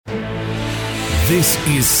This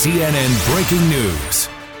is CNN Breaking News.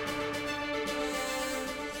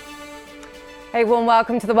 Hey, warm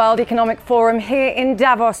welcome to the World Economic Forum here in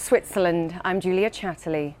Davos, Switzerland. I'm Julia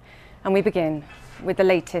Chatterley, and we begin with the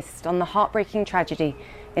latest on the heartbreaking tragedy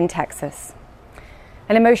in Texas.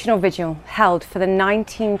 An emotional vigil held for the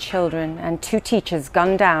 19 children and 2 teachers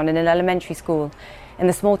gunned down in an elementary school in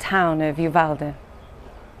the small town of Uvalde.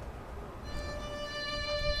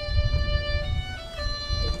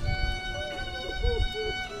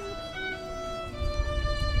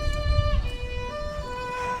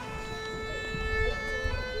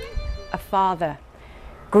 A father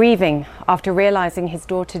grieving after realizing his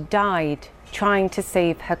daughter died trying to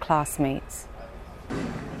save her classmates.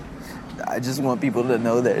 I just want people to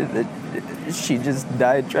know that she just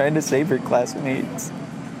died trying to save her classmates.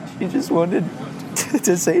 She just wanted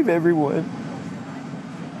to save everyone.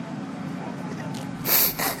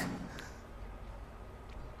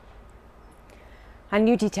 And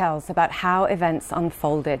new details about how events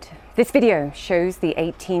unfolded. This video shows the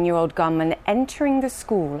 18-year-old gunman entering the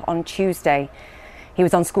school on Tuesday. He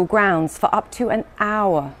was on school grounds for up to an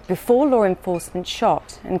hour before law enforcement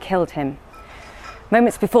shot and killed him.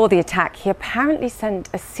 Moments before the attack, he apparently sent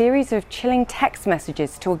a series of chilling text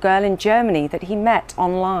messages to a girl in Germany that he met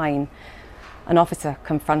online. An officer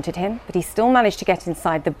confronted him, but he still managed to get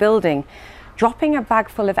inside the building, dropping a bag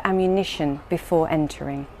full of ammunition before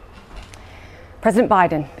entering. President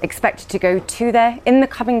Biden expected to go to there in the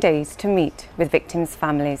coming days to meet with victims'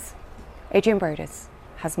 families. Adrian Broders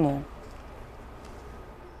has more.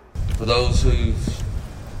 For those who've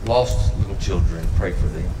lost little children, pray for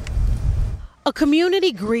them. A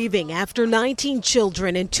community grieving after 19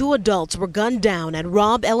 children and 2 adults were gunned down at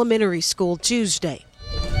Robb Elementary School Tuesday.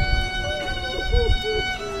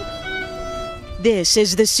 This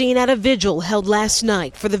is the scene at a vigil held last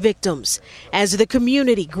night for the victims as the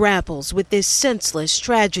community grapples with this senseless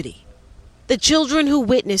tragedy. The children who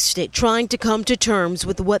witnessed it trying to come to terms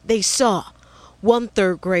with what they saw. One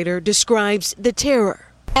 3rd grader describes the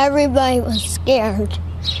terror. Everybody was scared.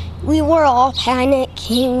 We were all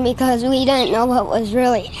panicking because we didn't know what was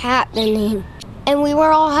really happening. And we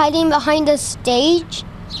were all hiding behind a stage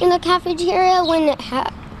in the cafeteria when it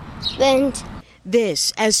happened.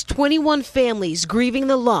 This as 21 families grieving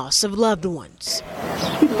the loss of loved ones.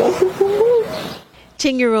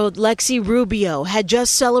 10-year-old Lexi Rubio had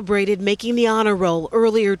just celebrated making the honor roll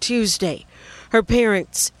earlier Tuesday. Her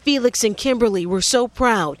parents, Felix and Kimberly, were so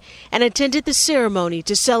proud and attended the ceremony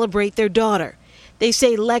to celebrate their daughter. They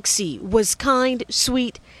say Lexi was kind,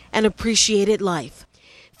 sweet, and appreciated life.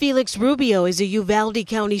 Felix Rubio is a Uvalde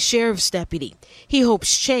County Sheriff's deputy. He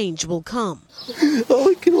hopes change will come. All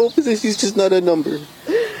I can hope is that she's just not a number.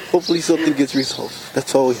 Hopefully something gets resolved.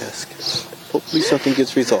 That's all we ask. Hopefully something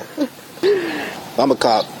gets resolved. I'm a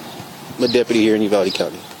cop. I'm a deputy here in Uvalde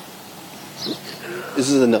County. This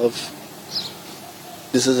is enough.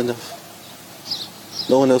 This is enough.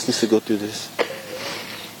 No one else needs to go through this.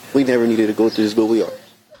 We never needed to go through this, but we are.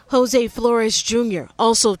 Jose Flores Jr.,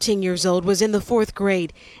 also 10 years old, was in the 4th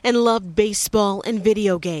grade and loved baseball and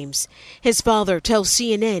video games. His father tells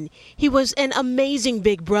CNN he was an amazing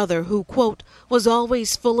big brother who, quote, was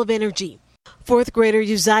always full of energy. 4th grader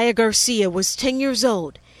Uzziah Garcia was 10 years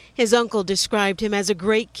old. His uncle described him as a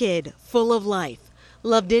great kid, full of life,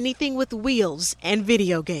 loved anything with wheels and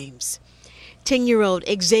video games. 10-year-old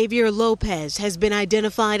Xavier Lopez has been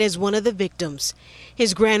identified as one of the victims.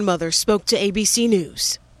 His grandmother spoke to ABC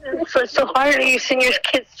News. It's so hard. You send your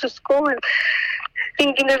kids to school and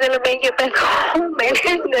thinking they're going to make it back home,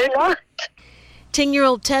 and they're not.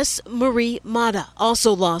 10-year-old Tess Marie Mata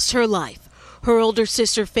also lost her life. Her older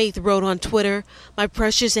sister Faith wrote on Twitter, "My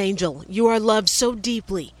precious angel, you are loved so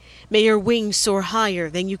deeply. May your wings soar higher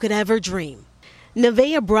than you could ever dream."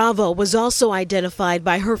 Nevaeh Bravo was also identified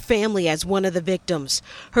by her family as one of the victims.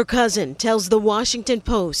 Her cousin tells the Washington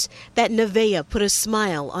Post that Nevaeh put a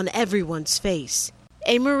smile on everyone's face.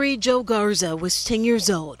 Amerie Jo Garza was 10 years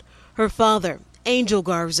old. Her father, Angel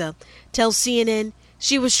Garza, tells CNN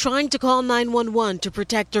she was trying to call 911 to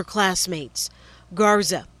protect her classmates.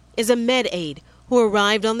 Garza is a med aide who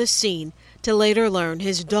arrived on the scene to later learn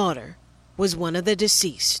his daughter was one of the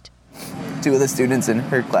deceased. 2 of the students in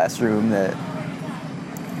her classroom that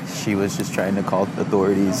she was just trying to call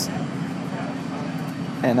authorities.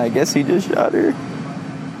 And I guess he just shot her.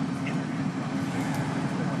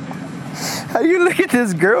 How do you look at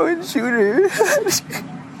this girl and shoot her?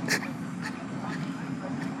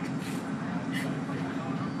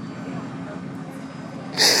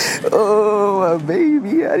 Oh, my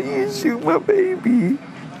baby. How do you shoot my baby?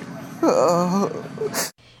 Oh.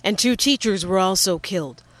 And 2 teachers were also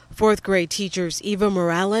killed. Fourth grade teachers Eva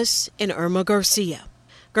Morales and Irma Garcia.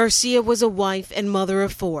 Garcia was a wife and mother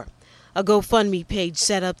of 4. A GoFundMe page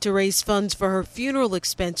set up to raise funds for her funeral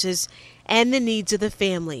expenses and the needs of the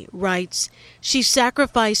family writes, "She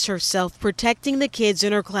sacrificed herself protecting the kids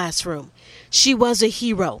in her classroom. She was a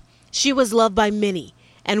hero. She was loved by many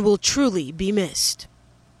and will truly be missed."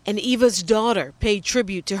 And Eva's daughter paid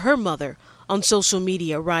tribute to her mother on social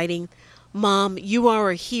media, writing, "Mom, you are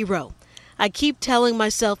a hero. I keep telling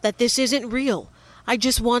myself that this isn't real. I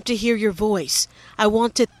just want to hear your voice. I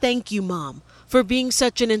want to thank you, Mom, for being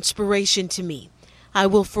such an inspiration to me. I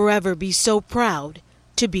will forever be so proud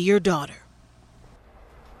to be your daughter."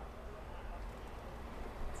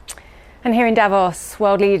 And here in Davos,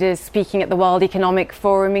 world leaders speaking at the World Economic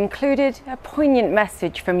Forum included a poignant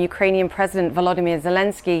message from Ukrainian President Volodymyr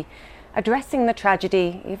Zelensky, addressing the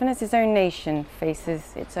tragedy even as his own nation faces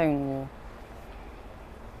its own war.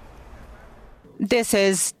 This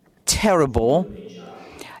is terrible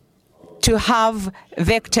to have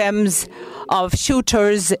victims of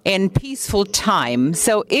shooters in peaceful time.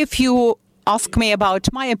 So if you ask me about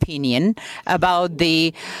my opinion about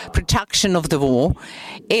the protection of the war,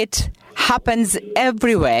 it happens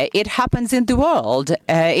everywhere. It happens in the world.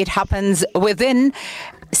 It happens within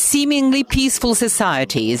seemingly peaceful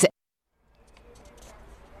societies.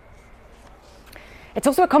 It's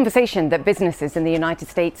also a conversation that businesses in the United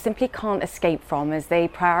States simply can't escape from as they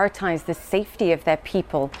prioritize the safety of their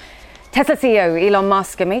people. Tesla CEO Elon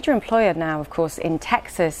Musk, a major employer now, of course, in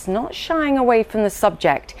Texas, not shying away from the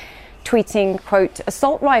subject, tweeting, quote,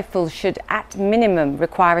 "Assault rifles should at minimum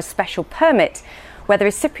require a special permit where the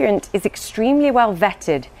recipient is extremely well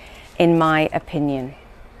vetted, in my opinion."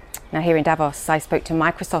 Now, here in Davos, I spoke to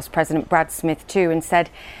Microsoft's president, Brad Smith, too, and said,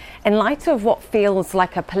 in light of what feels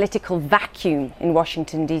like a political vacuum in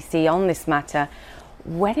Washington, D.C. on this matter,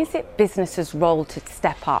 when is it businesses' role to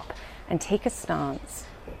step up and take a stance?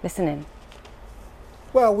 Listen in.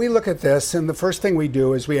 Well, we look at this, and the first thing we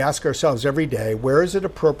do is we ask ourselves every day, where is it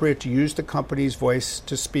appropriate to use the company's voice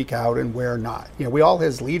to speak out and where not? You know, we all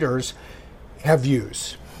as leaders have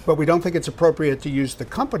views, but we don't think it's appropriate to use the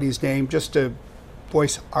company's name just to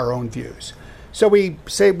voice our own views. So we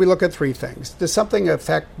look at 3 things. Does something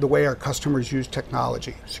affect the way our customers use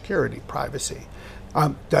technology, security, privacy?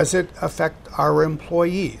 Does it affect our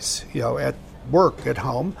employees, at work, at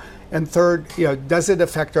home? And third, does it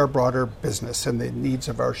affect our broader business and the needs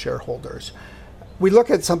of our shareholders? We look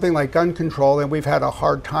at something like gun control, and we've had a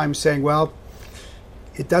hard time saying, well,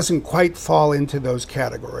 it doesn't quite fall into those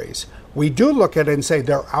categories. We do look at it and say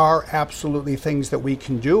there are absolutely things that we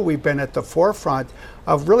can do. We've been at the forefront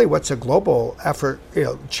of really what's a global effort,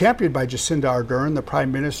 championed by Jacinda Ardern, the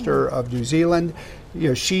Prime Minister of New Zealand.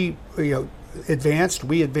 She advanced,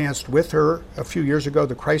 we advanced with her a few years ago,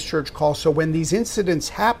 the Christchurch call. So when these incidents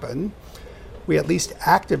happen, we at least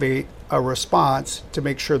activate a response to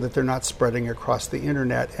make sure that they're not spreading across the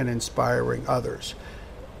internet and inspiring others.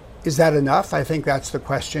 Is that enough? I think that's the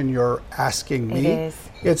question you're asking me. It is.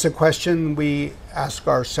 It's a question we ask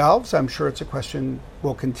ourselves. I'm sure it's a question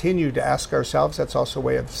we'll continue to ask ourselves. That's also a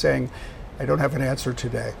way of saying, I don't have an answer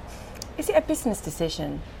today. Is it a business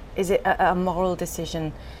decision? Is it a moral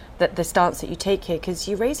decision, that the stance that you take here? Because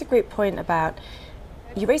you raised a great point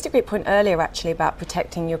earlier, actually, about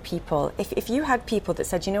protecting your people. If you had people that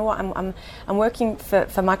said, you know what, I'm working for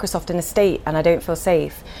Microsoft in a state and I don't feel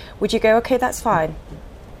safe, would you go, okay, that's fine,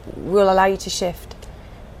 we'll allow you to shift,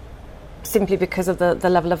 simply because of the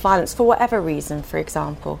level of violence, for whatever reason, for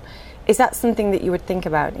example? Is that something that you would think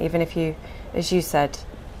about, even if you, as you said,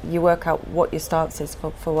 you work out what your stance is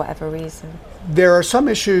for whatever reason? There are some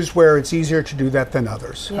issues where it's easier to do that than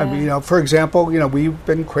others. Yeah. I mean, for example, we've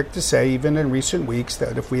been quick to say, even in recent weeks,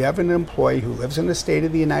 that if we have an employee who lives in a state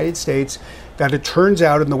of the United States that it turns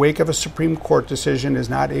out in the wake of a Supreme Court decision is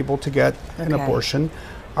not able to get an abortion,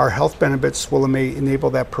 our health benefits will enable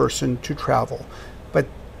that person to travel. But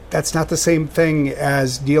that's not the same thing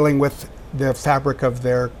as dealing with the fabric of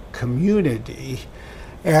their community.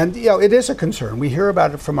 And, it is a concern. We hear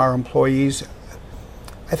about it from our employees.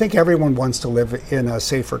 I think everyone wants to live in a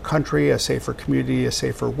safer country, a safer community, a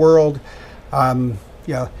safer world. I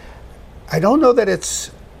don't know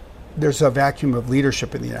that there's a vacuum of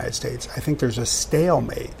leadership in the United States. I think there's a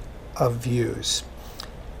stalemate of views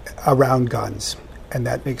around guns, and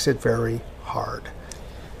that makes it very hard.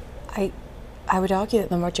 I would argue that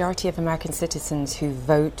the majority of American citizens who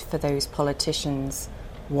vote for those politicians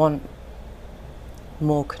want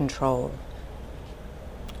more control.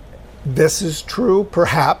 This is true,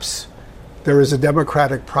 perhaps. There is a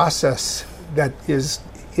democratic process that is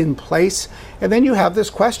in place. And then you have this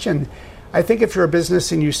question. I think if you're a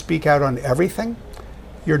business and you speak out on everything,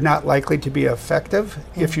 you're not likely to be effective.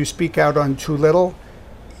 If you speak out on too little,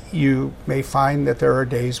 you may find that there are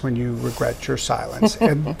days when you regret your silence.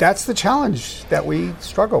 And that's the challenge that we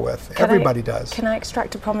struggle with. Everybody does. Can I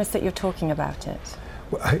extract a promise that you're talking about it?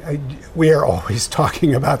 We are always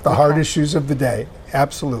talking about the hard issues of the day.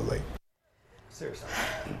 Absolutely. Seriously.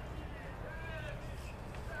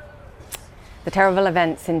 The terrible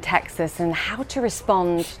events in Texas and how to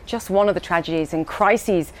respond, just one of the tragedies and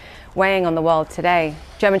crises weighing on the world today.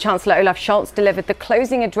 German Chancellor Olaf Scholz delivered the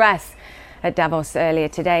closing address at Davos earlier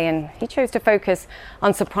today, and he chose to focus,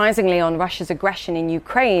 unsurprisingly, on Russia's aggression in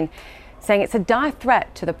Ukraine, saying it's a dire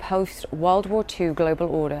threat to the post-World War II global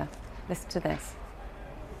order. Listen to this.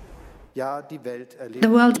 The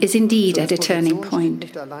world is indeed at a turning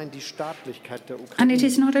point. And it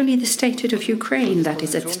is not only the statehood of Ukraine that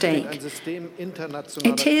is at stake.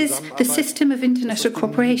 It is the system of international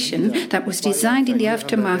cooperation that was designed in the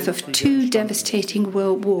aftermath of two devastating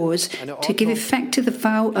world wars to give effect to the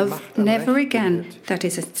vow of never again that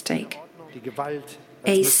is at stake.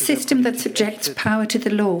 A system that subjects power to the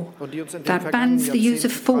law, that bans the use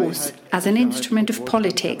of force as an instrument of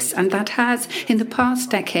politics, and that has, in the past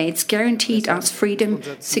decades, guaranteed us freedom,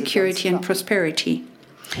 security and prosperity.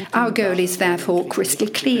 Our goal is therefore crystal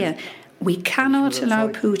clear. We cannot allow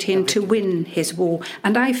Putin to win his war,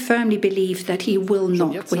 and I firmly believe that he will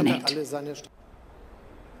not win it.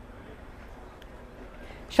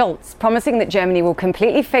 Scholz promising that Germany will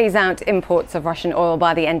completely phase out imports of Russian oil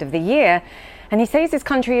by the end of the year. And he says his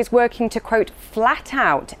country is working to, quote, flat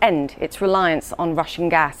out end its reliance on Russian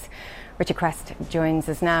gas. Richard Crest joins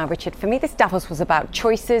us now. Richard, for me, this Davos was about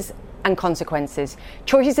choices and consequences.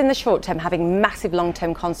 Choices in the short term having massive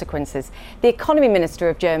long-term consequences. The economy minister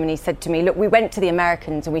of Germany said to me, look, we went to the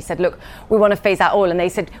Americans and we said, look, we want to phase out oil. And they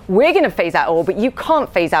said, we're going to phase out oil, but you can't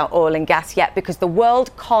phase out oil and gas yet because the world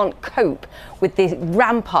can't cope with the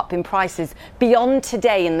ramp up in prices beyond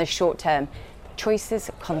today in the short term. Choices,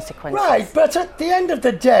 consequences. Right, but at the end of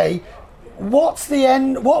the day, what's the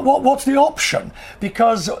end? What's the option?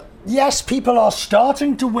 Because yes, people are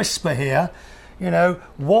starting to whisper here. You know,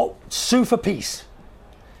 what sue for peace?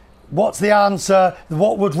 What's the answer?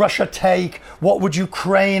 What would Russia take? What would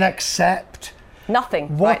Ukraine accept?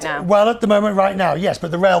 Nothing right now. Well, at the moment, right now, yes,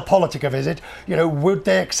 but the realpolitik of it, you know, would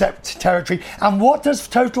they accept territory? And what does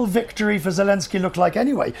total victory for Zelensky look like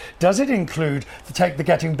anyway? Does it include the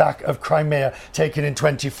getting back of Crimea taken in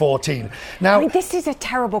 2014? Now, I mean, this is a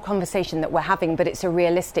terrible conversation that we're having, but it's a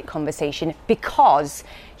realistic conversation because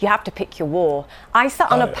you have to pick your war. I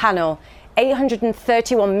sat on a panel.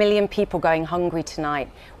 831 million people going hungry tonight.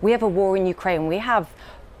 We have a war in Ukraine. We have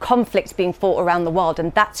conflicts being fought around the world,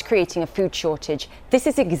 and that's creating a food shortage. This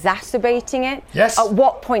is exacerbating it. Yes. At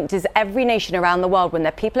what point does every nation around the world, when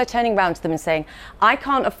their people are turning around to them and saying, I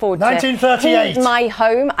can't afford to heat my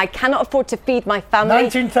home, I cannot afford to feed my family,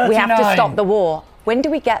 1939. We have to stop the war. When do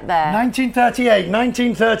we get there? 1938,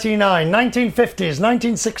 1939, 1950s,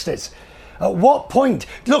 1960s. At what point?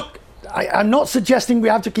 Look, I'm not suggesting we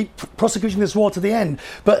have to keep prosecuting this war to the end,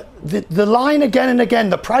 but the line again and again,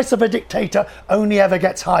 the price of a dictator only ever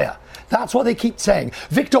gets higher. That's what they keep saying.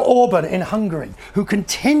 Viktor Orban in Hungary, who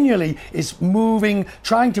continually is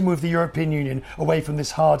trying to move the European Union away from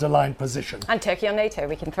this harder line position. And Turkey on NATO,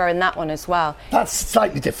 we can throw in that one as well. That's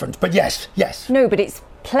slightly different, but yes. No, but it's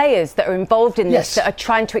players that are involved in this that are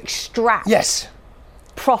trying to extract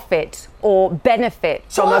profit or benefit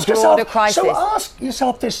from a broader crisis. So ask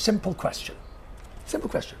yourself this simple question.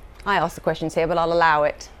 I asked the questions here, but I'll allow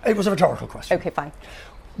it. It was a rhetorical question. Okay, fine.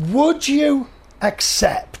 Would you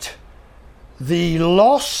accept the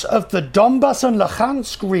loss of the Donbas and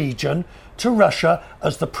Luhansk region to Russia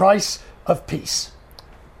as the price of peace?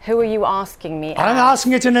 Who are you asking me? I'm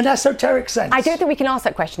asking it in an esoteric sense. I don't think we can ask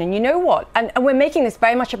that question. And you know what? And we're making this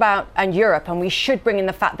very much about Europe, and we should bring in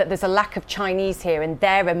the fact that there's a lack of Chinese here, and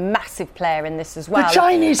they're a massive player in this as well. The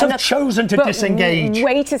Chinese have chosen to disengage.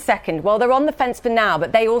 Wait a second. Well, they're on the fence for now,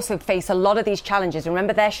 but they also face a lot of these challenges.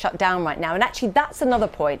 Remember, they're shut down right now. And actually, that's another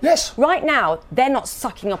point. Yes. Right now, they're not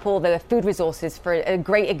sucking up all the food resources, for a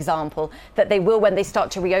great example, that they will when they start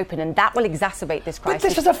to reopen, and that will exacerbate this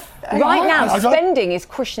crisis. But this is right now, spending is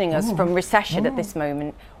cushioning us from recession at this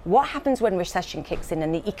moment. What happens when recession kicks in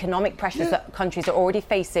and the economic pressures that countries are already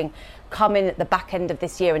facing come in at the back end of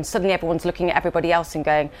this year, and suddenly everyone's looking at everybody else and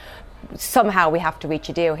going, somehow we have to reach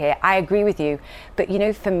a deal here? I agree with you. But, you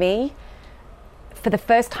know, for me, for the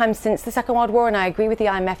first time since the Second World War, and I agree with the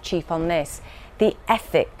IMF chief on this, the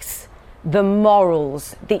ethics, the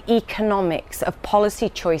morals, the economics of policy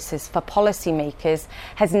choices for policymakers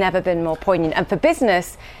has never been more poignant. And for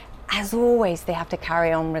business, as always, they have to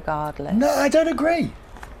carry on regardless. No, I don't agree.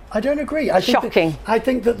 I don't agree. Shocking. I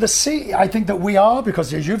think that we are,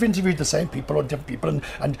 because as you've interviewed the same people or different people,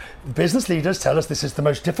 and business leaders tell us this is the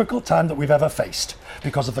most difficult time that we've ever faced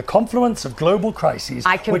because of the confluence of global crises,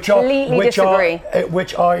 I completely disagree.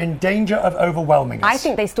 Which are in danger of overwhelming us. I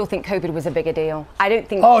think they still think COVID was a bigger deal. I don't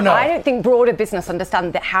think. Oh, no. I don't think broader business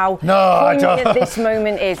understand that how I poignant don't. this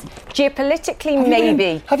moment is. Geopolitically,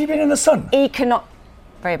 maybe. Have you been in the sun?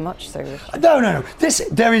 Very much so. No.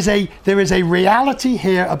 There is a reality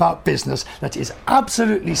here about business that is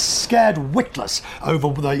absolutely scared witless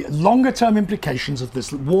over the longer term implications of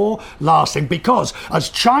this war lasting, because as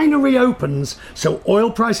China reopens, so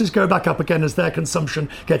oil prices go back up again as their consumption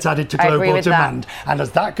gets added to global demand. And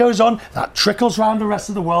as that goes on, that trickles around the rest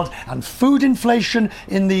of the world, and food inflation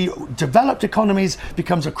in the developed economies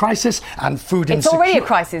becomes a crisis, and food insecurity. It's already a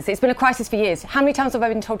crisis. It's been a crisis for years. How many times have I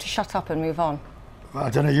been told to shut up and move on? I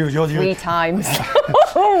don't know, you're 3 times.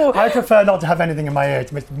 I prefer not to have anything in my ear.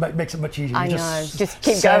 It makes it much easier. I You know, just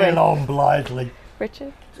keep sail going. on blithely.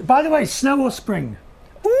 Richard? By the way, snow or spring?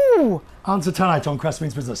 Ooh! Answer tonight on Crest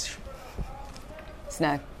Means Business.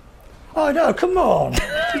 Snow. Oh no, come on.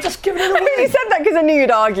 You're just giving it away. You said that because I knew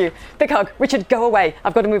you'd argue. Big hug. Richard, go away.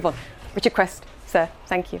 I've got to move on. Richard Crest, sir,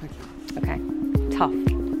 thank you. Okay, tough.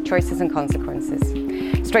 Choices and consequences.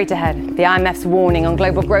 Straight ahead, the IMF's warning on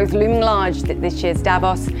global growth looming large at this year's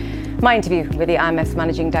Davos. My interview with the IMF's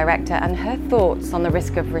managing director and her thoughts on the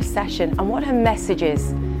risk of recession and what her message is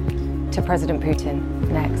to President Putin.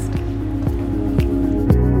 Next.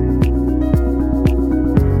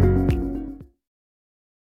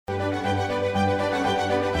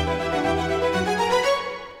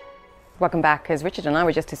 Welcome back. As Richard and I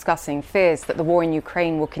were just discussing, fears that the war in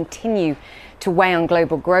Ukraine will continue to weigh on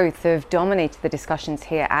global growth have dominated the discussions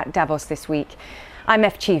here at Davos this week.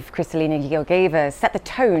 IMF chief Kristalina Georgieva set the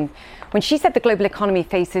tone when she said the global economy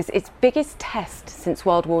faces its biggest test since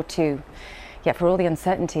World War II. Yet for all the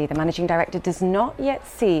uncertainty, the managing director does not yet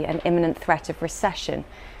see an imminent threat of recession.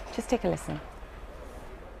 Just take a listen.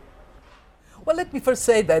 Well, let me first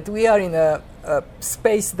say that we are in a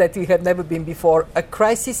space that we have never been before, a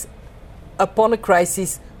crisis upon a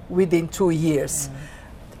crisis within 2 years.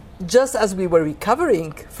 Just as we were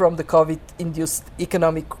recovering from the COVID-induced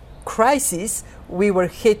economic crisis, we were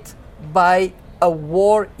hit by a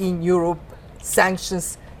war in Europe,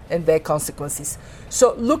 sanctions and their consequences.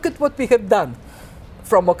 So look at what we have done.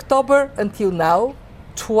 From October until now,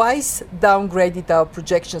 twice downgraded our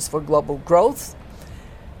projections for global growth.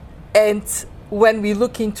 And when we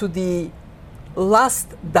look into the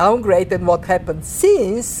last downgrade and what happened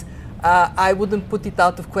since, I wouldn't put it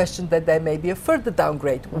out of question that there may be a further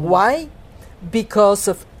downgrade. Why? Because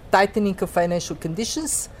of tightening of financial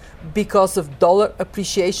conditions, because of dollar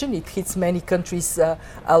appreciation, it hits many countries a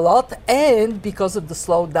lot, and because of the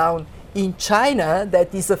slowdown in China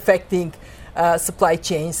that is affecting supply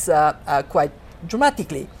chains quite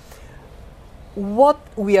dramatically. What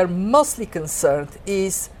we are mostly concerned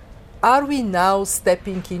is, are we now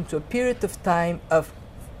stepping into a period of time of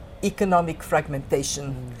economic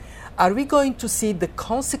fragmentation? Are we going to see the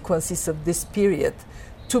consequences of this period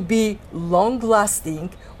to be long-lasting,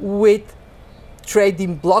 with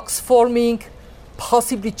trading blocks forming,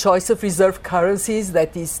 possibly choice of reserve currencies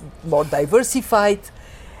that is more diversified?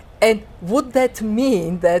 And would that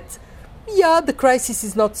mean that, yeah, the crisis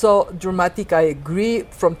is not so dramatic, I agree,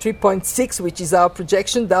 from 3.6, which is our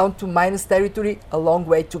projection, down to minus territory, a long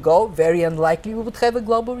way to go, very unlikely we would have a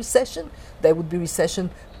global recession. There would be recession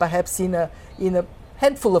perhaps in a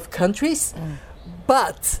handful of countries,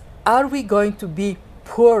 but are we going to be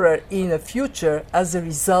poorer in the future as a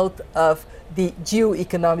result of the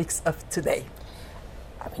geoeconomics of today?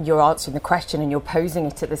 You're answering the question and you're posing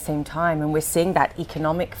it at the same time, and we're seeing that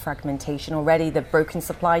economic fragmentation already, the broken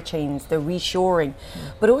supply chains, the reshoring,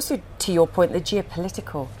 but also, to your point, the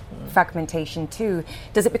geopolitical fragmentation too.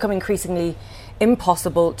 Does it become increasingly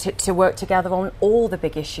impossible to work together on all the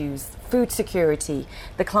big issues? Food security,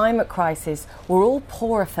 the climate crisis, we're all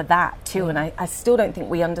poorer for that too, and I still don't think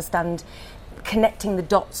we understand connecting the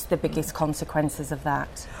dots, the biggest consequences of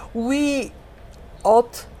that. We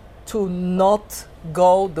ought to not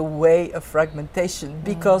go the way of fragmentation,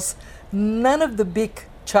 because none of the big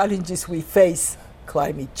challenges we face,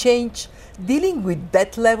 climate change, dealing with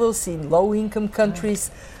debt levels in low-income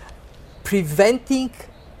countries, preventing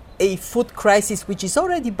a food crisis, which is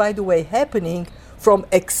already, by the way, happening, from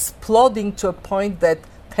exploding to a point that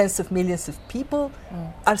tens of millions of people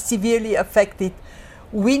are severely affected.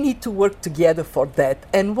 We need to work together for that.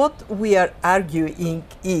 And what we are arguing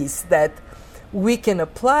is that we can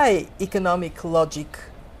apply economic logic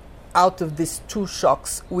out of these two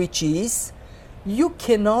shocks, which is, you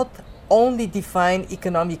cannot only define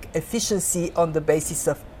economic efficiency on the basis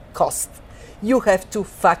of cost. You have to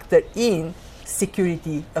factor in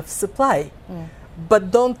security of supply.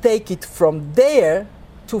 But don't take it from there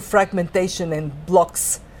to fragmentation and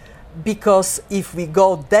blocks, because if we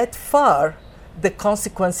go that far, the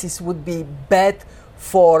consequences would be bad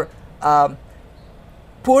for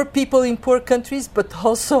poor people in poor countries, but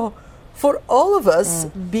also for all of us,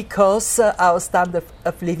 because our standard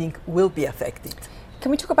of living will be affected.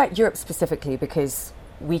 Can we talk about Europe specifically, because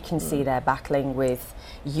we can see they're battling with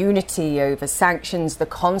unity over sanctions, the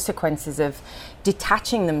consequences of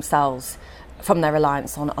detaching themselves from their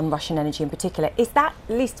reliance on Russian energy in particular. Is that,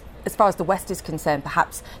 at least as far as the West is concerned,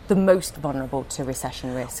 perhaps the most vulnerable to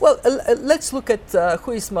recession risk? Well, let's look at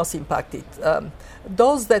who is most impacted.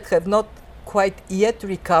 Those that have not quite yet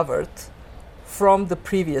recovered from the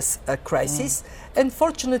previous crisis. And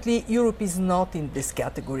fortunately, Europe is not in this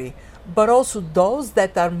category, but also those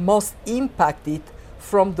that are most impacted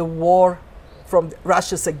from the war, from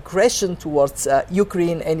Russia's aggression towards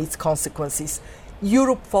Ukraine and its consequences.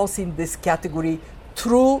 Europe falls in this category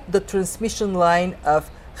through the transmission line of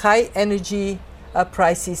high energy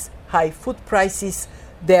prices, high food prices.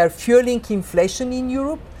 They are fueling inflation in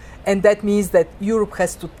Europe, and that means that Europe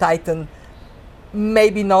has to tighten,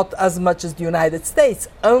 maybe not as much as the United States,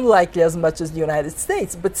 unlikely as much as the United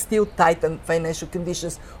States, but still tighten financial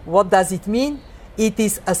conditions. What does it mean? It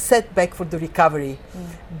is a setback for the recovery,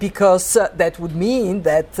 because that would mean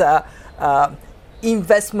that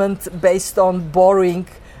investment based on borrowing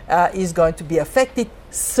is going to be affected.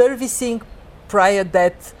 Servicing prior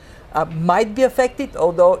debt might be affected,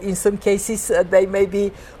 although in some cases they may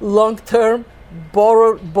be long-term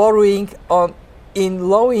borrowing in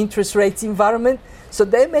low interest rates environment. So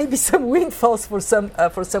there may be some windfalls for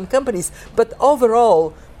some companies. But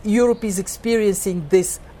overall, Europe is experiencing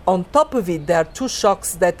this. On top of it, there are two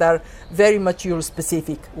shocks that are very much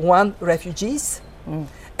Euro-specific. One, refugees,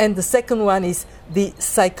 and the second one is the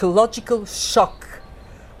psychological shock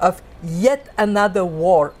of yet another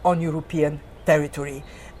war on European territory.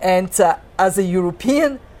 And as a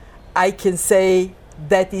European, I can say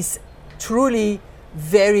that is truly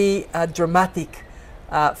very dramatic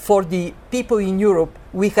for the people in Europe.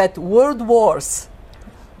 We had world wars,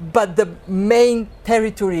 but the main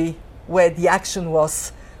territory where the action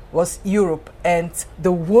was Europe, and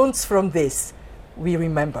the wounds from this we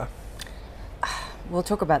remember. We'll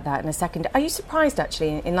talk about that in a second. Are you surprised,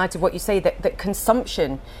 actually, in light of what you say, that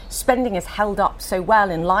consumption, spending has held up so well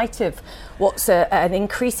in light of what's an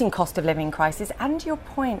increasing cost of living crisis, and your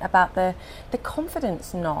point about the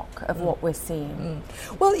confidence knock of what we're seeing?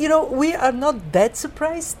 Well, we are not that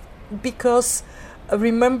surprised, because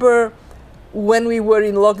remember when we were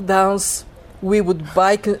in lockdowns, we would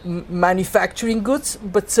buy manufacturing goods,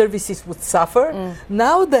 but services would suffer.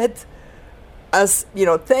 Now that, as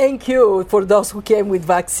thank you for those who came with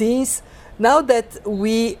vaccines. Now that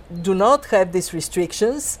we do not have these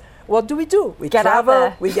restrictions, what do? We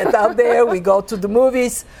travel, we get out there, we go to the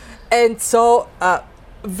movies, and so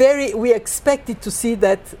we expected to see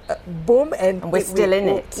that boom, and we're still in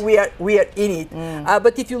it. We are in it.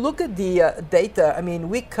 But if you look at the data, I mean,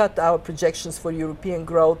 we cut our projections for European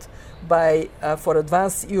growth for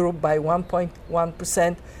advanced Europe by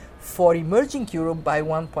 1.1%, for emerging Europe by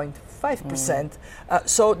 1.5%.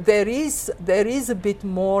 So there is a bit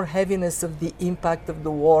more heaviness of the impact of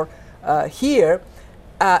the war here.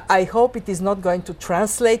 I hope it is not going to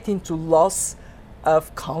translate into loss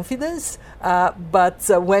of confidence. But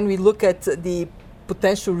when we look at the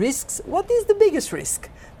potential risks, what is the biggest risk?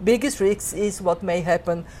 Biggest risk is what may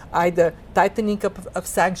happen, either tightening up of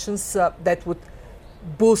sanctions that would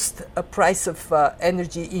boost a price of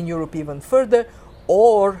energy in Europe even further,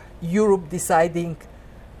 or Europe deciding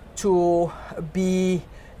to be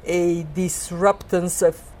a disruptance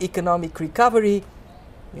of economic recovery.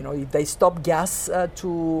 If they stop gas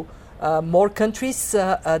to more countries,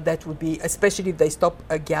 that would be, especially if they stop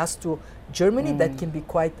gas to Germany, that can be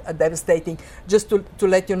quite devastating. Just to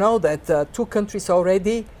let you know that 2 countries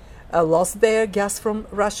already lost their gas from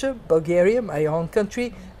Russia: Bulgaria, my own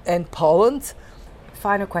country, and Poland.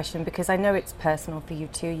 Final question, because I know it's personal for you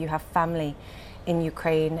too. You have family in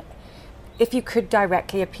Ukraine. If you could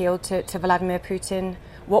directly appeal to Vladimir Putin,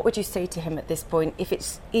 what would you say to him at this point? If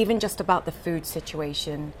it's even just about the food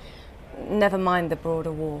situation, never mind the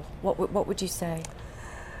broader war, what would you say?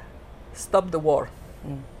 Stop the war.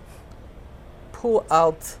 Pull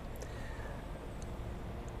out.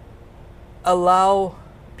 Allow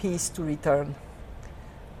peace to return,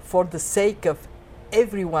 for the sake of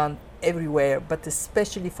everyone, everywhere, but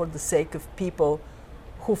especially for the sake of people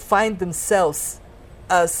who find themselves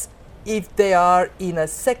as if they are in a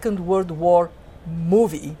Second World War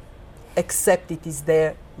movie, except it is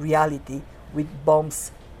their reality with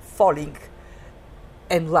bombs falling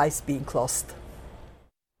and lives being lost.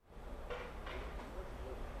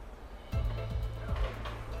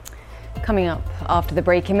 Coming up after the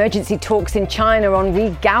break, emergency talks in China on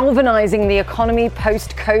re-galvanizing the economy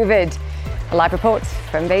post-COVID. A live report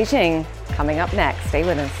from Beijing coming up next. Stay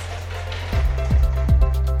with us.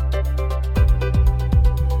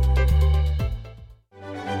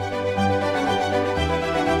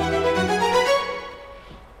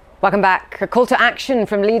 Welcome back. A call to action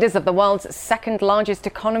from leaders of the world's second largest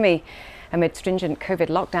economy. Amid stringent COVID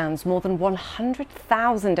lockdowns, more than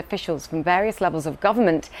 100,000 officials from various levels of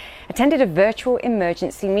government attended a virtual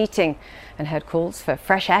emergency meeting and heard calls for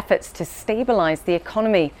fresh efforts to stabilize the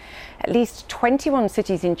economy. At least 21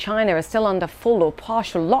 cities in China are still under full or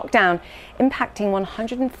partial lockdown, impacting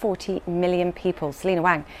 140 million people. Selena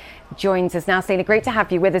Wang joins us now. Selena, great to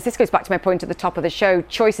have you with us. This goes back to my point at the top of the show,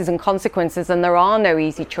 choices and consequences, and there are no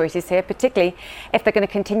easy choices here, particularly if they're going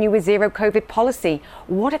to continue with zero COVID policy.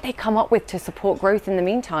 What did they come up with to support growth in the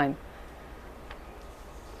meantime?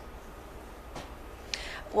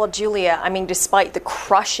 Well, Julia, I mean, despite the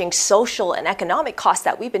crushing social and economic costs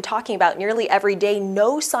that we've been talking about nearly every day,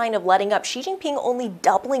 no sign of letting up. Xi Jinping only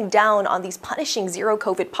doubling down on these punishing zero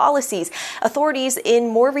COVID policies. Authorities in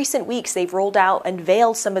more recent weeks, they've rolled out,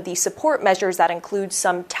 unveiled some of these support measures that include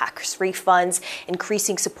some tax refunds,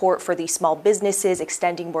 increasing support for these small businesses,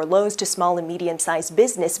 extending more loans to small and medium-sized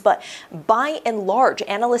business. But by and large,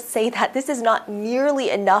 analysts say that this is not nearly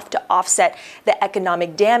enough to offset the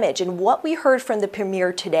economic damage. And what we heard from the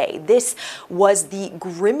premier today, this was the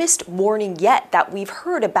grimmest warning yet that we've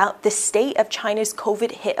heard about the state of China's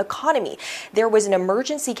COVID-hit economy. There was an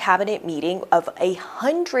emergency cabinet meeting of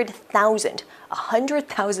 100,000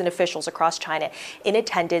 officials across China in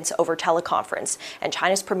attendance over teleconference. And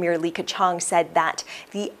China's Premier Li Keqiang said that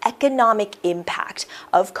the economic impact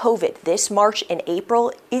of COVID this March and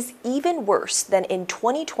April is even worse than in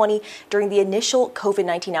 2020 during the initial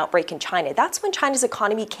COVID-19 outbreak in China. That's when China's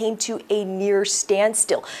economy came to a near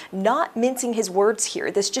standstill. Not mincing his words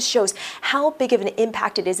here. This just shows how big of an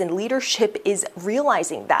impact it is, and leadership is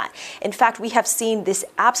realizing that. In fact, we have seen this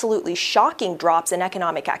absolutely shocking drops in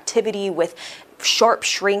economic activity with sharp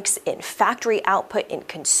shrinks in factory output, in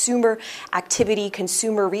consumer activity,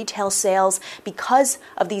 consumer retail sales because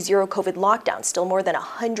of these zero COVID lockdowns. Still more than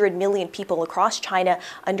 100 million people across China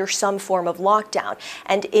under some form of lockdown.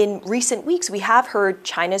 And in recent weeks, we have heard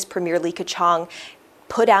China's Premier Li Keqiang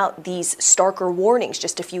put out these starker warnings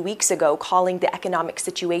just a few weeks ago, calling the economic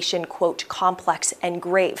situation, quote, complex and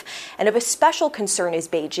grave. And of a special concern is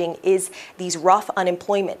Beijing is these rough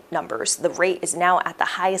unemployment numbers. The rate is now at the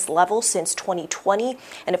highest level since 2020.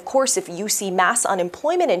 And of course, if you see mass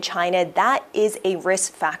unemployment in China, that is a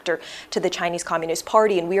risk factor to the Chinese Communist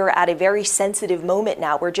Party. And we are at a very sensitive moment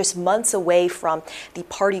now. We're just months away from the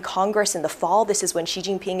party congress in the fall. This is when Xi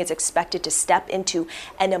Jinping is expected to step into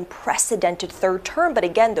an unprecedented third term. But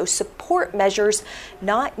again, those support measures,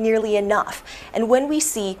 not nearly enough. And when we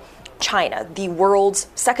see China, the world's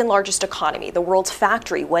second largest economy, the world's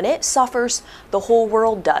factory, when it suffers, the whole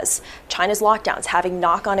world does. China's lockdowns having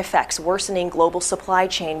knock-on effects, worsening global supply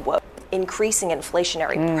chain woes, increasing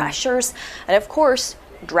inflationary pressures, and of course,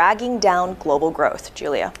 dragging down global growth.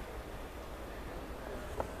 Julia.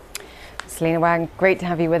 Selena Wang, great to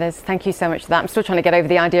have you with us. Thank you so much for that. I'm still trying to get over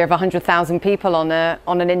the idea of 100,000 people on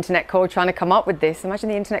an internet call trying to come up with this. Imagine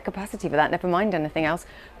the internet capacity for that, never mind anything else.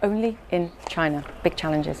 Only in China. Big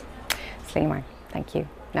challenges. Selena Wang, thank you.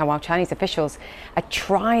 Now, while Chinese officials are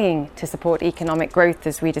trying to support economic growth,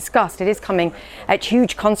 as we discussed, it is coming at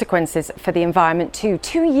huge consequences for the environment too.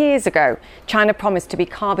 2 years ago, China promised to be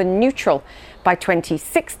carbon neutral by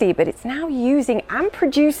 2060, but it's now using and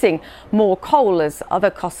producing more coal as other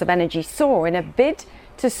costs of energy soar in a bid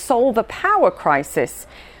to solve a power crisis,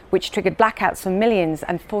 which triggered blackouts for millions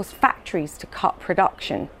and forced factories to cut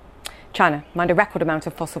production. China mined a record amount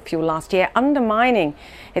of fossil fuel last year, undermining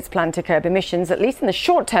its plan to curb emissions. At least in the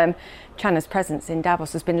short term, China's presence in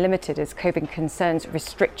Davos has been limited as COVID concerns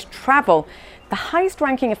restrict travel. The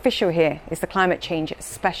highest-ranking official here is the climate change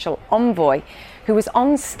special envoy, who was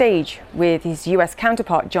on stage with his US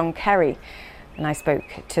counterpart, John Kerry. And I spoke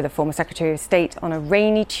to the former Secretary of State on a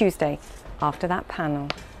rainy Tuesday after that panel.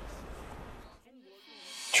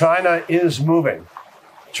 China is moving.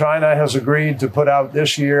 China has agreed to put out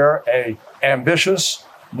this year an ambitious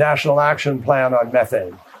national action plan on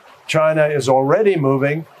methane. China is already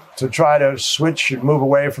moving to try to switch and move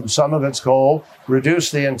away from some of its coal,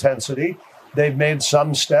 reduce the intensity. They've made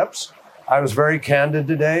some steps. I was very candid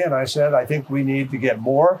today, and I said, I think we need to get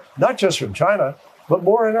more, not just from China, but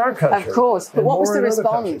more in our country. Of course. But what was the in other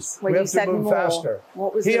response countries. when We you have to said move more? faster.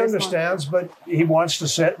 What was He the response? understands, but he wants to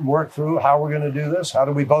sit and work through how we're going to do this. How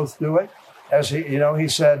do we both do it? As he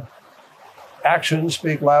said, actions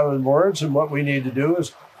speak louder than words, and what we need to do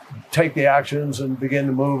is take the actions and begin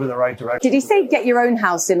to move in the right direction. Did he say get your own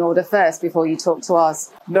house in order first before you talk to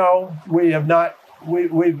ours? No, we have not.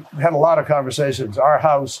 We've had a lot of conversations. Our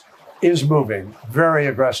house is moving very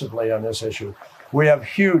aggressively on this issue. We have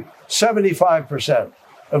huge, 75%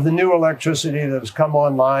 of the new electricity that has come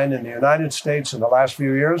online in the United States in the last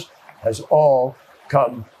few years has all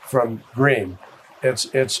come from green. It's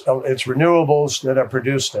renewables that have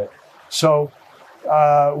produced it. So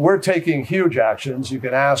we're taking huge actions. You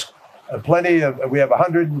can ask we have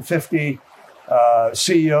 150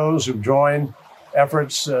 CEOs who've joined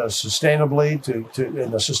efforts sustainably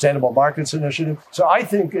in the Sustainable Markets Initiative. So I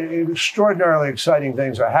think extraordinarily exciting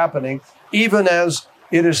things are happening, even as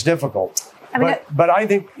it is difficult. But I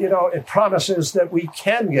think, it promises that we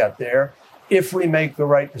can get there if we make the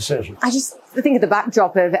right decisions. I just think of the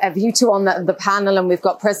backdrop of you two on the panel, and we've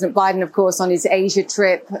got President Biden, of course, on his Asia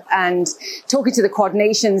trip and talking to the Quad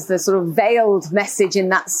Nations. The sort of veiled message in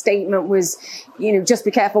that statement was, just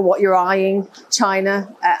be careful what you're eyeing,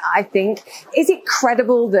 China, I think. Is it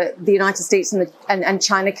credible that the United States and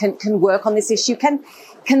China can work on this issue?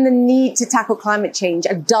 Can the need to tackle climate change,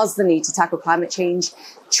 or does the need to tackle climate change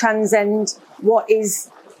transcend what is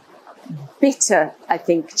bitter, I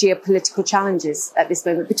think, geopolitical challenges at this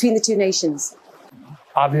moment between the two nations?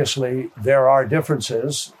 Obviously, there are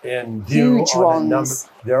differences in view Huge on a number. ones.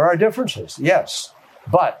 There are differences, yes.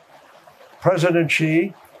 But President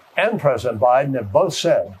Xi and President Biden have both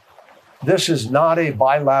said this is not a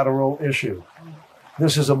bilateral issue.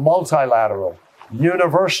 This is a multilateral,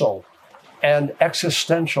 universal, and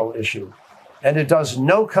existential issue. And it does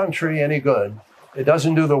no country any good. It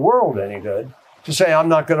doesn't do the world any good to say, I'm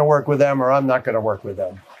not going to work with them or I'm not going to work with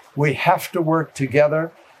them. We have to work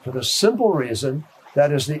together for the simple reason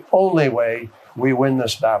that is the only way we win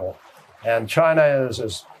this battle. And China is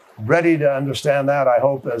as ready to understand that, I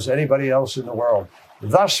hope, as anybody else in the world.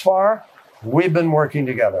 Thus far, we've been working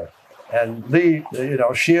together. And Xi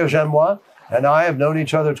Jinping and I have known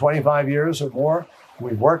each other 25 years or more.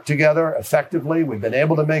 We've worked together effectively. We've been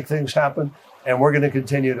able to make things happen. And we're going to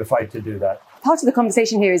continue to fight to do that. Part of the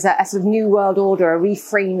conversation here is a sort of new world order, a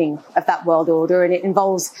reframing of that world order, and it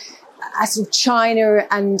involves a sort of China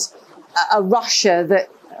and a Russia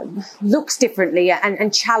that looks differently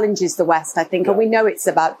and challenges the West, I think. And we know it's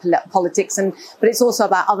about politics, but it's also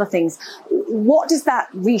about other things. What does that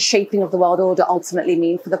reshaping of the world order ultimately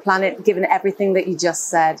mean for the planet, given everything that you just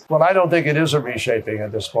said? Well, I don't think it is a reshaping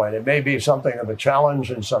at this point. It may be something of a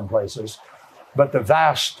challenge in some places, but the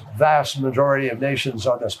vast, vast majority of nations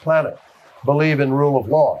on this planet believe in rule of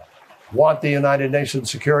law, want the United Nations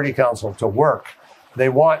Security Council to work. They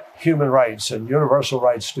want human rights and universal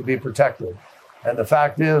rights to be protected. And the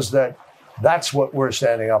fact is that that's what we're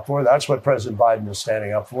standing up for. That's what President Biden is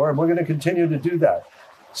standing up for. And we're going to continue to do that.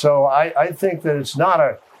 So I think that it's not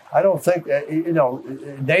I don't think,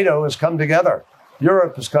 NATO has come together.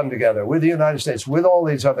 Europe has come together with the United States, with all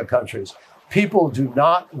these other countries. People do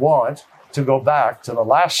not want to go back to the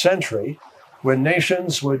last century when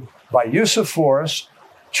nations would, by use of force,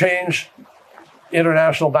 change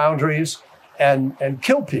international boundaries and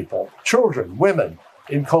kill people, children, women,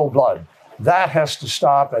 in cold blood. That has to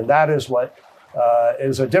stop, and that is what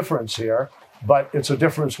is a difference here, but it's a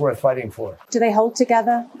difference worth fighting for. Do they hold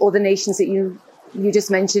together, all the nations that you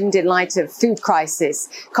just mentioned, in light of food crisis,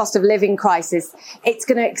 cost of living crisis? It's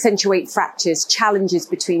going to accentuate fractures, challenges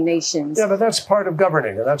between nations. Yeah, but that's part of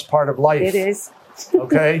governing, and that's part of life. It is.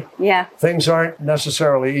 Okay? Yeah. Things aren't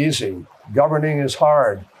necessarily easy. Governing is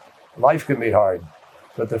hard. Life can be hard.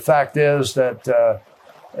 But the fact is that,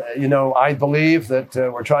 I believe that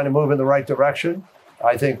we're trying to move in the right direction.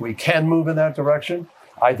 I think we can move in that direction.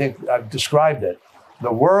 I think I've described it.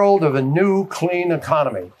 The world of a new, clean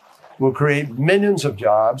economy will create millions of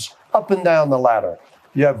jobs up and down the ladder.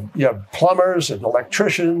 You have plumbers and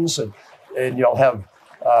electricians, and you'll have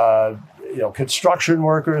construction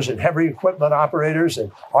workers and heavy equipment operators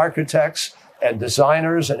and architects and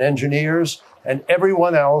designers and engineers and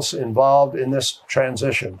everyone else involved in this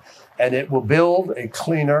transition. And it will build a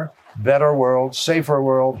cleaner, better world, safer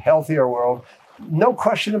world, healthier world. No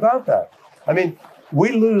question about that. I mean,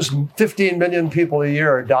 we lose 15 million people a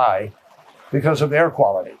year die because of air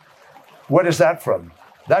quality. What is that from?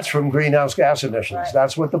 That's from greenhouse gas emissions. Right.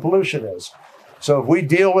 That's what the pollution is. So if we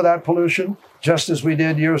deal with that pollution, just as we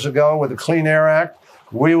did years ago with the Clean Air Act,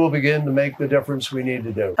 we will begin to make the difference we need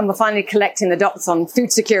to do. And we're finally collecting the dots on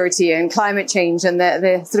food security and climate change and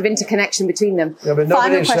the sort of interconnection between them. Yeah, but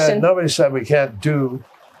nobody said we can't do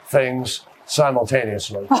things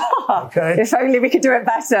simultaneously. Okay? If only we could do it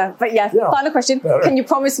better. But yeah, final question. Can you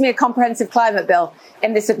promise me a comprehensive climate bill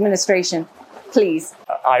in this administration? Please.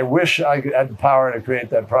 I wish I had the power to create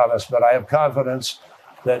that promise, but I have confidence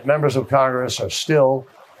that members of Congress are still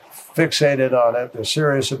fixated on it. They're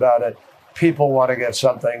serious about it. People want to get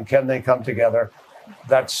something. Can they come together?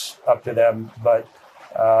 That's up to them. But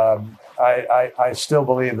I still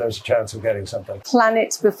believe there's a chance of getting something.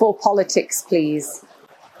 Planet before politics, please.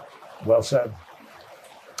 Well said.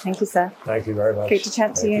 Thank you, sir. Thank you very much. Great to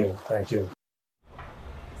chat to you. Thank you.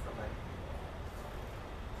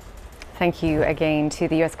 Thank you again to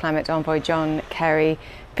the US Climate Envoy John Kerry,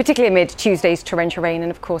 particularly amid Tuesday's torrential rain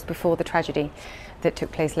and, of course, before the tragedy that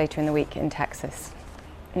took place later in the week in Texas.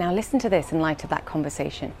 Now listen to this in light of that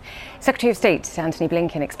conversation. Secretary of State Antony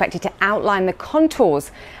Blinken expected to outline the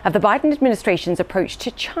contours of the Biden administration's approach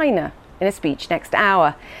to China in a speech next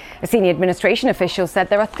hour. A senior administration official said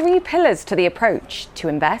there are 3 pillars to the approach: to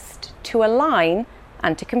invest, to align,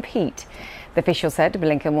 and to compete. The official said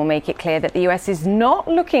Blinken will make it clear that the US is not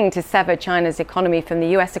looking to sever China's economy from the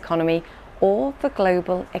US economy or the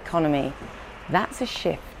global economy. That's a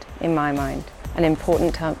shift, in my mind, an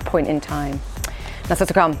important point in time. Now, still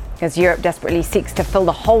to come, as Europe desperately seeks to fill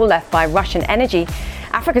the hole left by Russian energy,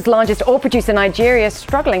 Africa's largest oil producer, Nigeria, is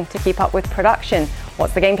struggling to keep up with production.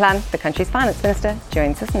 What's the game plan? The country's finance minister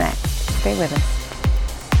joins us next. Stay with us.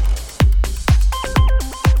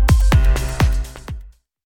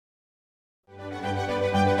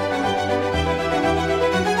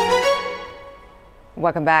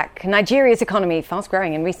 Welcome back. Nigeria's economy, fast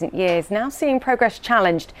growing in recent years, now seeing progress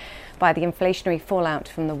challenged by the inflationary fallout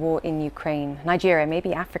from the war in Ukraine. Nigeria may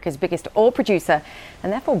be Africa's biggest oil producer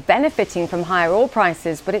and therefore benefiting from higher oil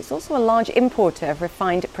prices, but it's also a large importer of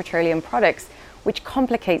refined petroleum products, which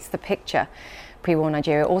complicates the picture. Pre-war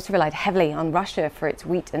Nigeria also relied heavily on Russia for its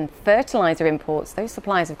wheat and fertilizer imports, those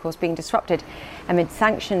supplies, of course, being disrupted amid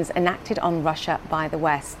sanctions enacted on Russia by the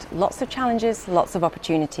West. Lots of challenges, lots of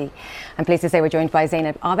opportunity. I'm pleased to say we're joined by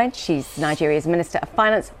Zainab Ahmed. She's Nigeria's Minister of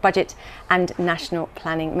Finance, Budget and National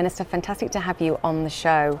Planning. Minister, fantastic to have you on the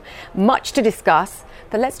show. Much to discuss,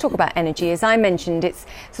 but let's talk about energy. As I mentioned, it's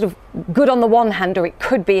sort of good on the one hand, or it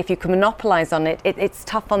could be if you can monopolise on it. It's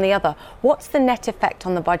tough on the other. What's the net effect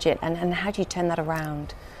on the budget, and how do you turn that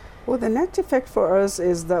around? Well, the net effect for us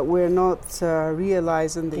is that we're not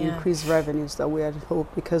realizing the increased revenues that we had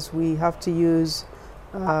hoped, because we have to use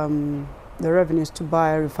the revenues to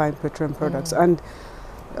buy refined petroleum products. And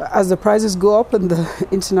as the prices go up in the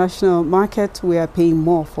international market, we are paying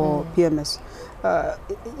more for PMS.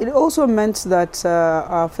 It also meant that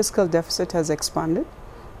our fiscal deficit has expanded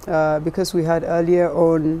because we had earlier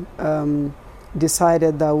on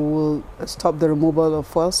decided that we will stop the removal of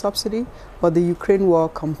fuel subsidy, but the Ukraine war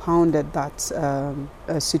compounded that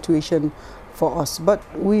situation for us. But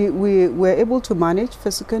we were able to manage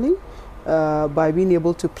fiscally by being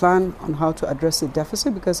able to plan on how to address the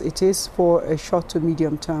deficit, because it is for a short to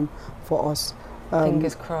medium term for us.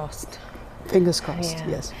 Fingers crossed. Fingers crossed,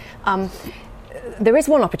 yes. There is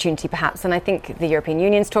one opportunity perhaps, and I think the European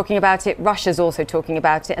Union's talking about it, Russia's also talking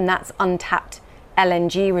about it, and that's untapped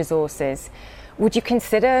LNG resources. Would you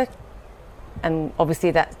consider, and obviously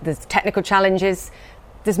that there's technical challenges,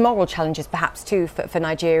 there's moral challenges perhaps too for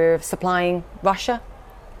Nigeria of supplying Russia,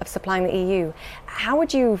 of supplying the EU. How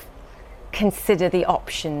would you consider the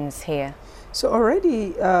options here? So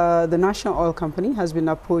already the National Oil Company has been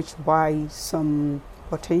approached by some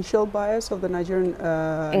potential buyers of the Nigerian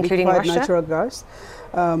including Russia? Natural gas.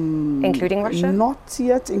 Including Russia? Not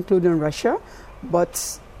yet including Russia,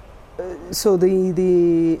 but so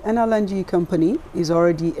the NLNG company is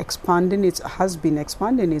already expanding, has been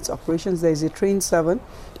expanding its operations. There is a Train 7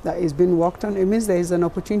 that is being worked on. It means there is an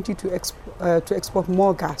opportunity to export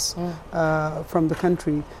more gas from the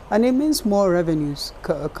country, and it means more revenues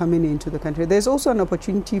coming into the country. There's also an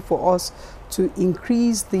opportunity for us to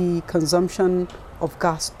increase the consumption of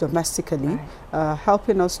gas domestically,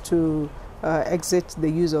 helping us to exit the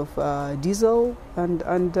use of diesel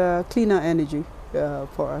and cleaner energy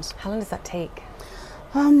for us. How long does that take?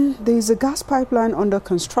 There is a gas pipeline under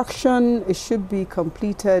construction. It should be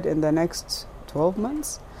completed in the next 12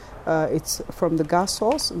 months. It's from the gas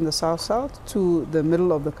source in the south to the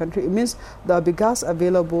middle of the country. It means there'll be gas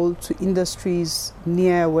available to industries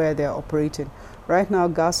near where they're operating. Right now,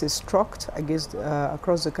 gas is trucked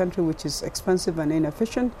across the country, which is expensive and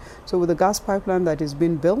inefficient. So with the gas pipeline that is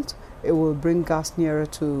being built, it will bring gas nearer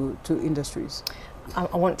to industries.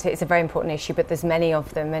 It's a very important issue, but there's many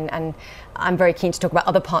of them, and I'm very keen to talk about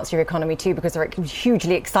other parts of your economy too, because they're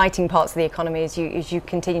hugely exciting parts of the economy as you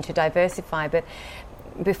continue to diversify. But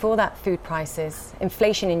before that, food prices,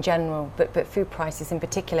 inflation in general, but food prices in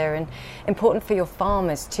particular, and important for your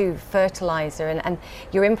farmers too, fertilizer, and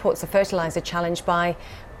your imports of fertilizer challenged by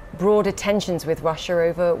broader tensions with Russia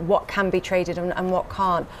over what can be traded and what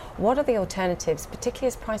can't. What are the alternatives, particularly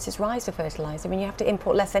as prices rise for fertilizer? I mean, you have to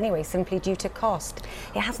import less anyway, simply due to cost.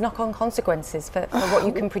 It has knock-on consequences for what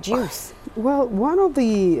you can produce. Well, one of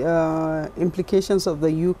the implications of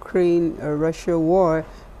the Ukraine-Russia war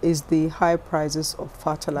is the high prices of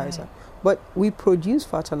fertilizer. Right. But we produce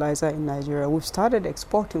fertilizer in Nigeria. We've started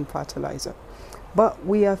exporting fertilizer. But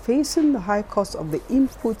we are facing the high cost of the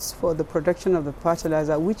inputs for the production of the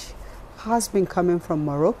fertilizer, which has been coming from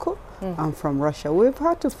Morocco and from Russia. We've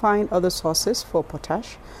had to find other sources for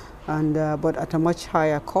potash, but at a much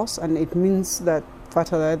higher cost, and it means that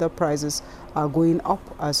fertilizer prices are going up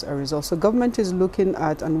as a result. So government is looking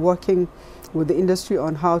at and working with the industry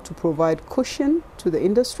on how to provide cushion to the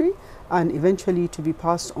industry and eventually to be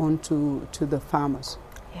passed on to the farmers.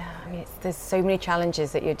 Yeah, I mean, there's so many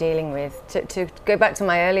challenges that you're dealing with. To go back to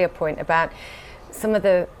my earlier point about some of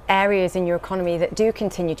the areas in your economy that do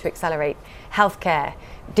continue to accelerate, healthcare,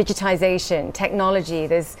 digitization, technology,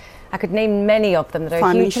 I could name many of them that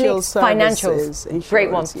are hugely financials.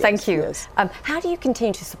 Great one, thank you. Yes. How do you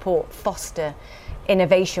continue to foster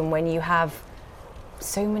innovation when you have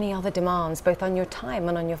so many other demands, both on your time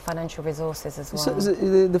and on your financial resources as well? So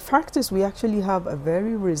the fact is we actually have a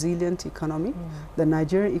very resilient economy. The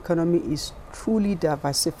Nigerian economy is truly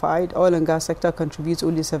diversified. Oil and gas sector contributes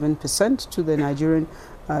only 7% to the Nigerian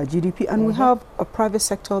GDP, and we have a private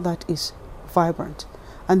sector that is vibrant,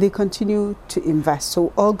 and they continue to invest.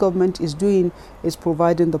 So all government is doing is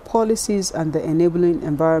providing the policies and the enabling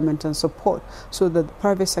environment and support so that the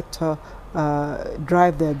private sector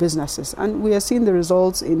drive their businesses. And we are seeing the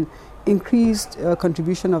results in increased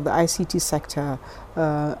contribution of the ICT sector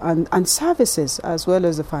and services, as well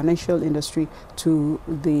as the financial industry, to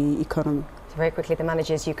the economy. So very quickly, the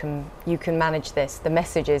managers, you can manage this. The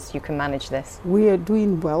messages, you can manage this. We are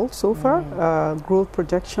doing well so far. Growth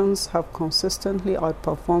projections have consistently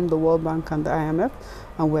outperformed the World Bank and the IMF,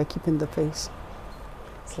 and we're keeping the pace.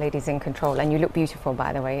 Ladies in control, and you look beautiful,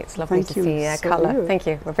 by the way. It's lovely to see colour. Thank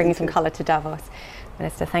you. We're bringing some colour to Davos.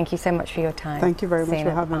 Minister, thank you so much for your time. Thank you very much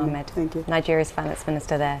for having me. Thank you. Nigeria's Finance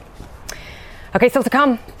Minister there. Okay, still to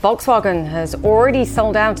come. Volkswagen has already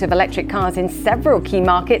sold out of electric cars in several key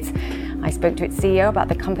markets. I spoke to its CEO about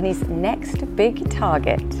the company's next big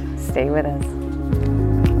target. Stay with us.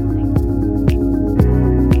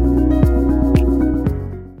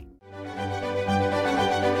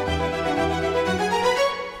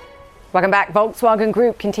 Welcome back. Volkswagen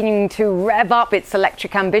Group continuing to rev up its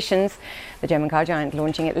electric ambitions. The German car giant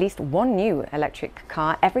launching at least one new electric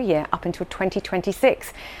car every year up until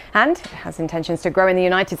 2026. And it has intentions to grow in the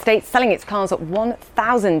United States, selling its cars at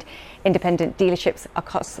 1,000 independent dealerships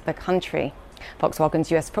across the country.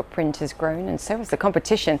 Volkswagen's US footprint has grown, and so has the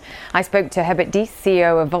competition. I spoke to Herbert Diess,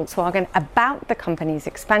 CEO of Volkswagen, about the company's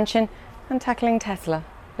expansion and tackling Tesla.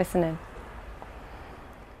 Listen in.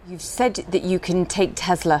 You've said that you can take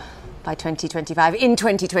Tesla by 2025, in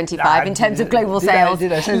 2025, in terms of global sales.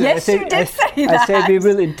 Did I say that? Yes, you did say that. I said we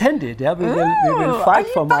will intend it. Yeah, we will fight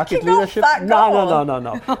for market leadership.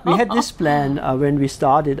 No. We had this plan when we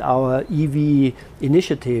started our EV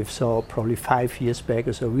initiative, so probably 5 years back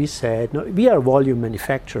or so. We said, no, we are a volume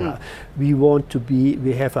manufacturer. We want to be.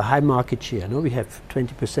 We have a high market share. No, we have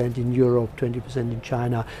 20% in Europe, 20% in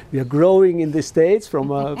China. We are growing in the States from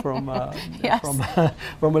a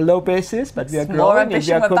low basis, but we are growing. More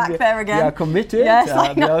ambition. We're back there again. We are committed.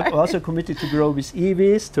 Yes, we are also committed to grow with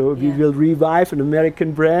EVs. We will revive an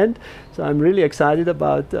American brand. So I'm really excited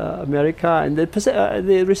about America, and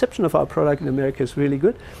the reception of our product in America is really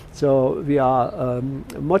good. So we are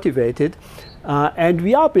motivated, and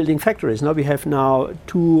we are building factories. Now we have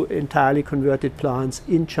 2 entirely converted plants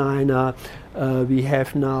in China.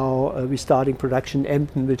 We're starting production in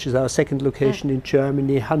Emden, which is our second location in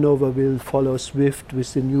Germany. Hanover will follow swift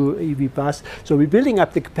with the new EV bus. So we're building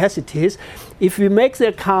up the capacities. If we make the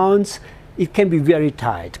accounts, it can be very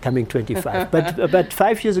tight coming 25. But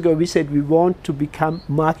 5 years ago, we said we want to become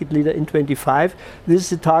market leader in 25. This is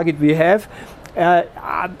the target we have.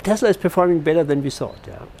 Tesla is performing better than we thought.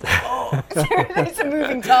 Yeah. It's a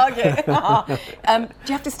moving target. Do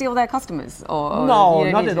you have to steal their customers? Or no,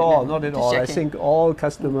 not at all. Not at all. I think all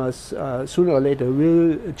customers sooner or later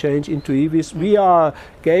will change into EVs. We are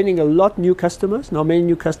gaining a lot new customers. Now many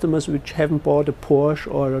new customers which haven't bought a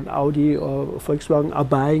Porsche or an Audi or Volkswagen are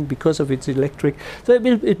buying because of its electric. So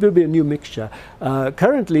it will be a new mixture.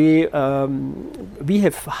 Currently, we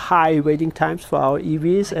have high waiting times for our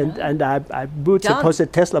EVs, and I would suppose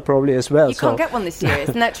that Tesla probably as well. You can't get one this year,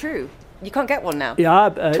 isn't that true? You can't get one now. Yeah,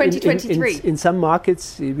 2023. In some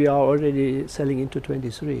markets, we are already selling into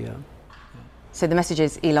 23. Yeah. So the message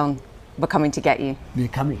is, Elon, we're coming to get you. We're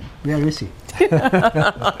coming. Where is he?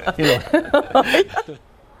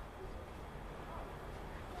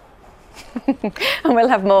 And we'll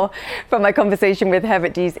have more from my conversation with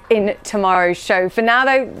Herbert Diess in tomorrow's show. For now,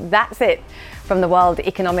 though, that's it from the World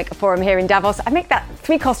Economic Forum here in Davos. I make that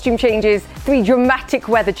 3 costume changes, 3 dramatic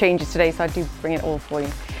weather changes today, so I do bring it all for you.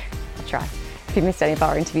 I'll try. If you missed any of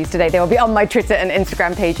our interviews today, they will be on my Twitter and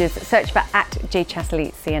Instagram pages. Search for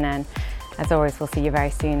 @JChatterleyCNN. As always, we'll see you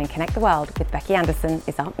very soon. And Connect the World with Becky Anderson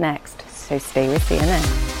is up next, so stay with CNN.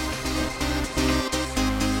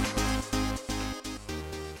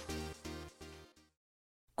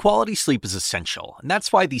 Quality sleep is essential, and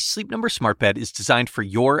that's why the Sleep Number Smart Bed is designed for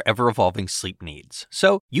your ever-evolving sleep needs.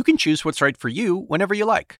 So you can choose what's right for you whenever you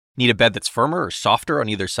like. Need a bed that's firmer or softer on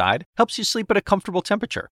either side? Helps you sleep at a comfortable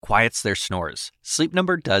temperature. Quiets their snores. Sleep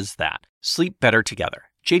Number does that. Sleep better together.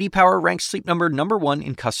 J.D. Power ranks Sleep Number #1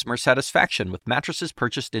 in customer satisfaction with mattresses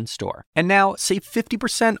purchased in-store. And now, save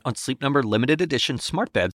 50% on Sleep Number Limited Edition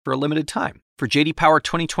Smart Beds for a limited time. For J.D. Power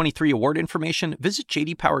 2023 award information, visit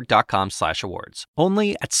jdpower.com/awards.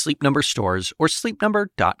 Only at Sleep Number stores or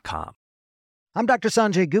sleepnumber.com. I'm Dr.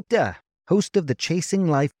 Sanjay Gupta, host of the Chasing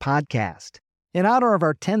Life podcast. In honor of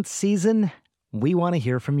our 10th season, we want to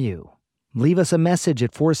hear from you. Leave us a message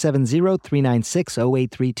at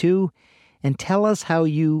 470-396-0832 and tell us how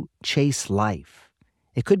you chase life.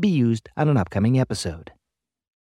 It could be used on an upcoming episode.